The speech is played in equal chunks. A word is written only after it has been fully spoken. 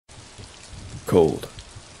Cold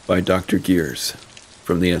by Dr. Gears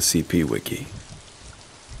from the SCP Wiki.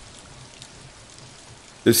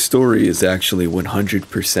 This story is actually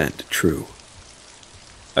 100% true.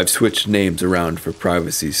 I've switched names around for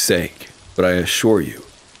privacy's sake, but I assure you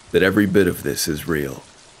that every bit of this is real.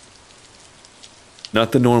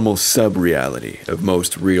 Not the normal sub-reality of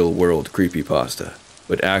most real-world creepypasta,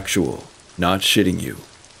 but actual, not shitting you,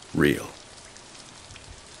 real.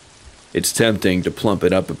 It's tempting to plump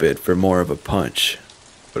it up a bit for more of a punch,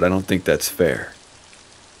 but I don't think that's fair.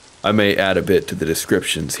 I may add a bit to the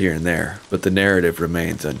descriptions here and there, but the narrative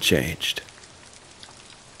remains unchanged.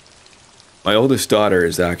 My oldest daughter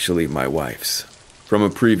is actually my wife's, from a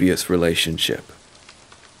previous relationship.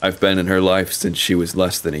 I've been in her life since she was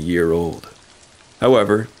less than a year old.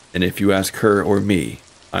 However, and if you ask her or me,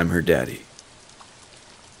 I'm her daddy.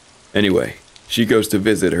 Anyway, she goes to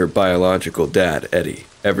visit her biological dad, Eddie,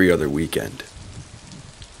 every other weekend.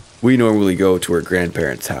 We normally go to her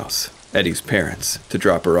grandparents' house, Eddie's parents, to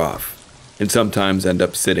drop her off, and sometimes end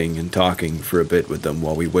up sitting and talking for a bit with them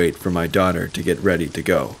while we wait for my daughter to get ready to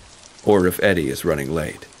go, or if Eddie is running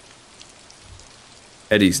late.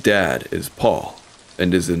 Eddie's dad is Paul,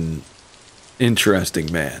 and is an interesting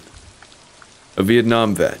man. A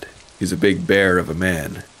Vietnam vet, he's a big bear of a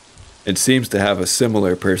man, and seems to have a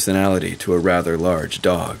similar personality to a rather large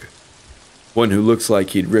dog. One who looks like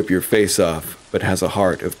he'd rip your face off, but has a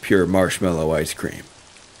heart of pure marshmallow ice cream.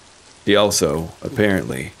 He also,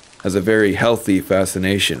 apparently, has a very healthy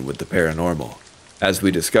fascination with the paranormal, as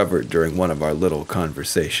we discovered during one of our little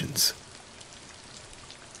conversations.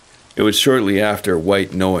 It was shortly after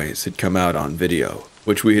White Noise had come out on video,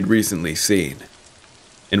 which we had recently seen,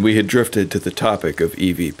 and we had drifted to the topic of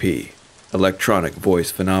EVP, electronic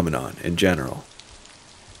voice phenomenon in general.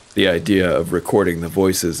 The idea of recording the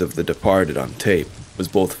voices of the departed on tape was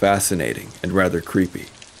both fascinating and rather creepy,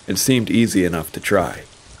 and seemed easy enough to try.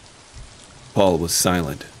 Paul was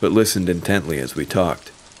silent, but listened intently as we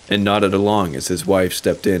talked, and nodded along as his wife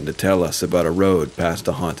stepped in to tell us about a road past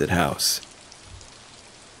a haunted house.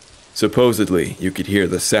 Supposedly, you could hear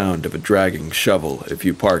the sound of a dragging shovel if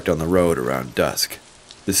you parked on the road around dusk,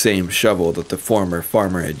 the same shovel that the former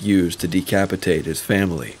farmer had used to decapitate his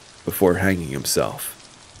family before hanging himself.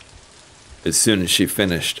 As soon as she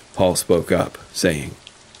finished, Paul spoke up, saying,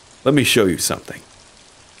 "Let me show you something."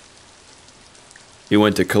 He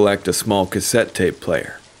went to collect a small cassette tape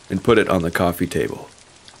player and put it on the coffee table.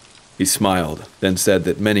 He smiled, then said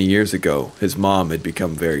that many years ago his mom had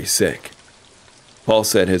become very sick. Paul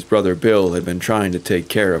said his brother Bill had been trying to take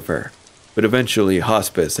care of her, but eventually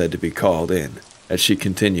hospice had to be called in as she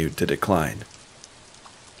continued to decline.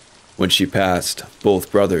 When she passed,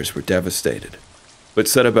 both brothers were devastated, but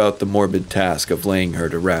set about the morbid task of laying her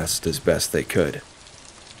to rest as best they could.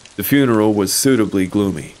 The funeral was suitably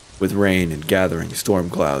gloomy, with rain and gathering storm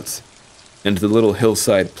clouds, and the little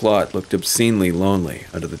hillside plot looked obscenely lonely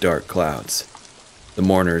under the dark clouds. The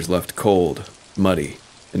mourners left cold, muddy,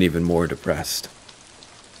 and even more depressed.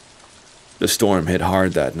 The storm hit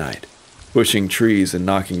hard that night, pushing trees and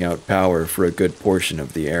knocking out power for a good portion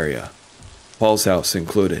of the area, Paul's house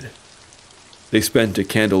included. They spent a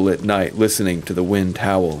candlelit night listening to the wind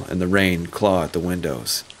howl and the rain claw at the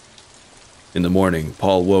windows. In the morning,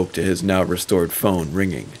 Paul woke to his now restored phone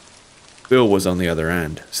ringing. Bill was on the other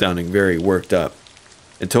end, sounding very worked up,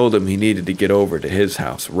 and told him he needed to get over to his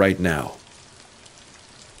house right now.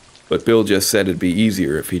 But Bill just said it'd be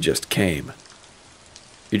easier if he just came.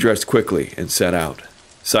 He dressed quickly and set out,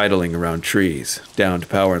 sidling around trees, downed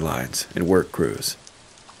power lines, and work crews.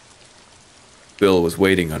 Bill was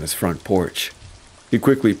waiting on his front porch. He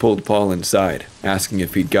quickly pulled Paul inside, asking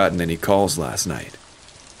if he'd gotten any calls last night.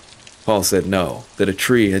 Paul said no, that a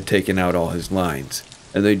tree had taken out all his lines,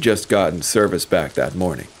 and they'd just gotten service back that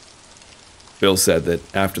morning. Bill said that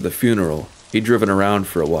after the funeral, he'd driven around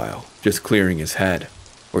for a while, just clearing his head,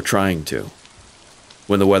 or trying to.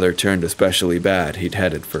 When the weather turned especially bad, he'd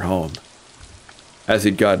headed for home. As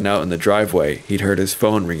he'd gotten out in the driveway, he'd heard his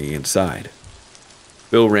phone ringing inside.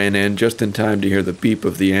 Bill ran in just in time to hear the beep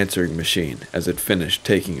of the answering machine as it finished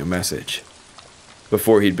taking a message.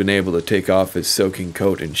 Before he'd been able to take off his soaking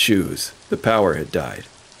coat and shoes, the power had died,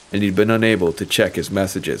 and he'd been unable to check his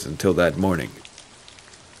messages until that morning.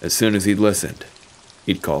 As soon as he'd listened,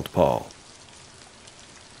 he'd called Paul.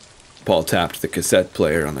 Paul tapped the cassette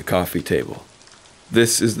player on the coffee table.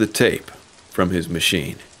 This is the tape from his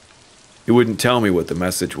machine. He wouldn't tell me what the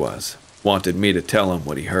message was, wanted me to tell him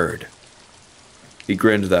what he heard. He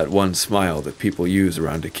grinned that one smile that people use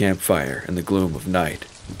around a campfire in the gloom of night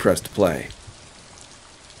and pressed play.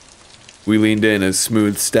 We leaned in as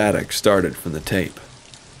smooth static started from the tape.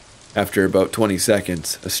 After about 20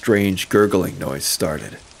 seconds, a strange gurgling noise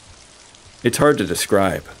started. It's hard to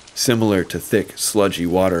describe, similar to thick, sludgy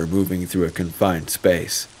water moving through a confined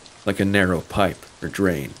space, like a narrow pipe or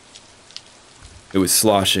drain. It was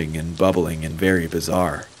sloshing and bubbling and very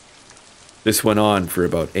bizarre. This went on for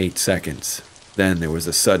about 8 seconds. Then there was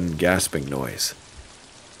a sudden gasping noise.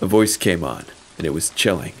 A voice came on, and it was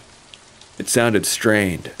chilling. It sounded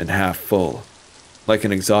strained and half full, like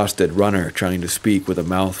an exhausted runner trying to speak with a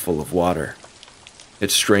mouthful of water.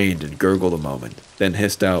 It strained and gurgled a moment, then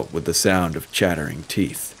hissed out with the sound of chattering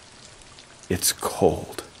teeth. "It's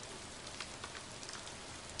cold."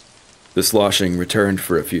 The sloshing returned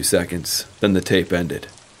for a few seconds, then the tape ended.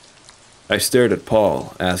 I stared at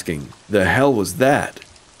Paul, asking, "The hell was that?"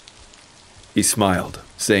 He smiled,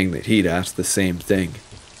 saying that he'd asked the same thing.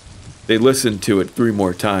 They listened to it 3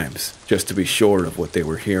 more times, just to be sure of what they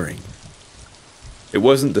were hearing. It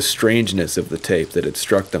wasn't the strangeness of the tape that had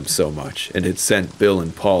struck them so much and had sent Bill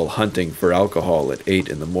and Paul hunting for alcohol at 8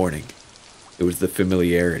 in the morning. It was the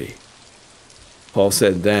familiarity. Paul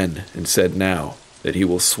said then, and said now, that he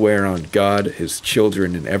will swear on God, his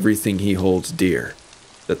children, and everything he holds dear,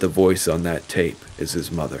 that the voice on that tape is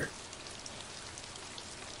his mother.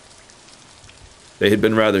 They had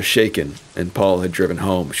been rather shaken, and Paul had driven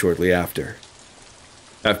home shortly after.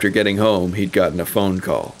 After getting home, he'd gotten a phone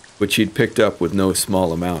call, which he'd picked up with no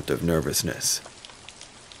small amount of nervousness.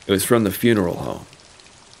 It was from the funeral home.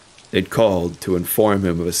 They'd called to inform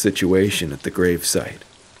him of a situation at the gravesite.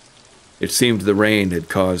 It seemed the rain had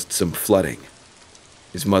caused some flooding.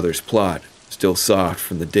 His mother's plot, still soft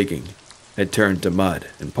from the digging, had turned to mud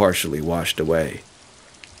and partially washed away.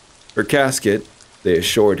 Her casket, they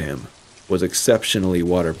assured him, was exceptionally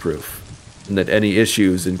waterproof, and that any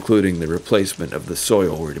issues including the replacement of the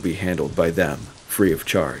soil were to be handled by them, free of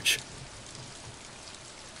charge.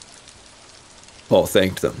 Paul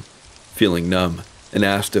thanked them, feeling numb, and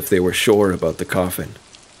asked if they were sure about the coffin.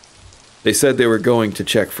 They said they were going to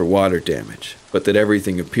check for water damage, but that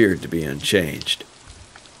everything appeared to be unchanged.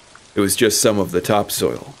 It was just some of the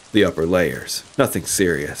topsoil, the upper layers, nothing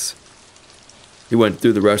serious. He went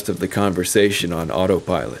through the rest of the conversation on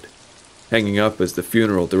autopilot, hanging up as the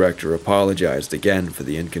funeral director apologized again for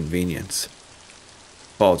the inconvenience.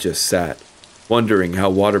 Paul just sat, wondering how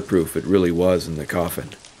waterproof it really was in the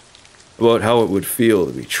coffin, about how it would feel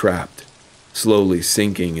to be trapped, slowly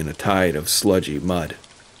sinking in a tide of sludgy mud,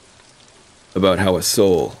 about how a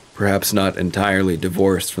soul, perhaps not entirely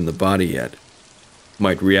divorced from the body yet,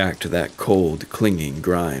 might react to that cold, clinging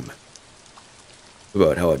grime,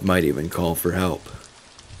 about how it might even call for help.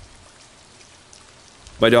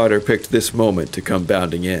 My daughter picked this moment to come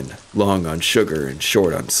bounding in, long on sugar and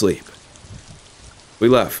short on sleep. We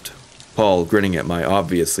left, Paul grinning at my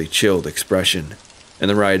obviously chilled expression, and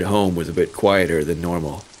the ride home was a bit quieter than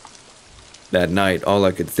normal. That night, all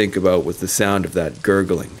I could think about was the sound of that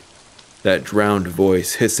gurgling, that drowned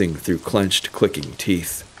voice hissing through clenched, clicking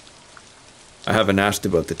teeth. I haven't asked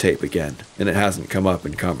about the tape again, and it hasn't come up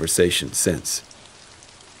in conversation since.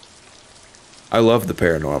 I love the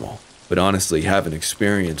paranormal, but honestly haven't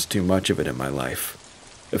experienced too much of it in my life.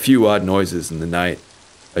 A few odd noises in the night,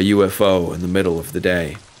 a UFO in the middle of the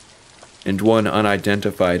day, and one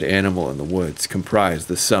unidentified animal in the woods comprise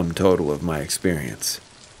the sum total of my experience.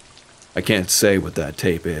 I can't say what that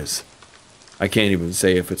tape is. I can't even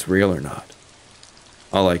say if it's real or not.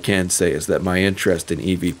 All I can say is that my interest in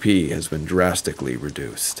EVP has been drastically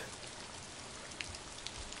reduced.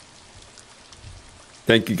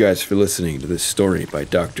 Thank you guys for listening to this story by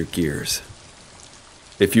Dr. Gears.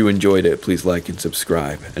 If you enjoyed it, please like and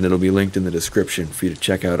subscribe, and it'll be linked in the description for you to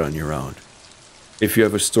check out on your own. If you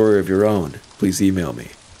have a story of your own, please email me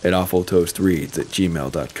at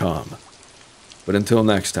awfultoastreads@gmail.com. But until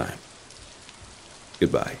next time,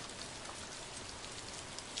 goodbye.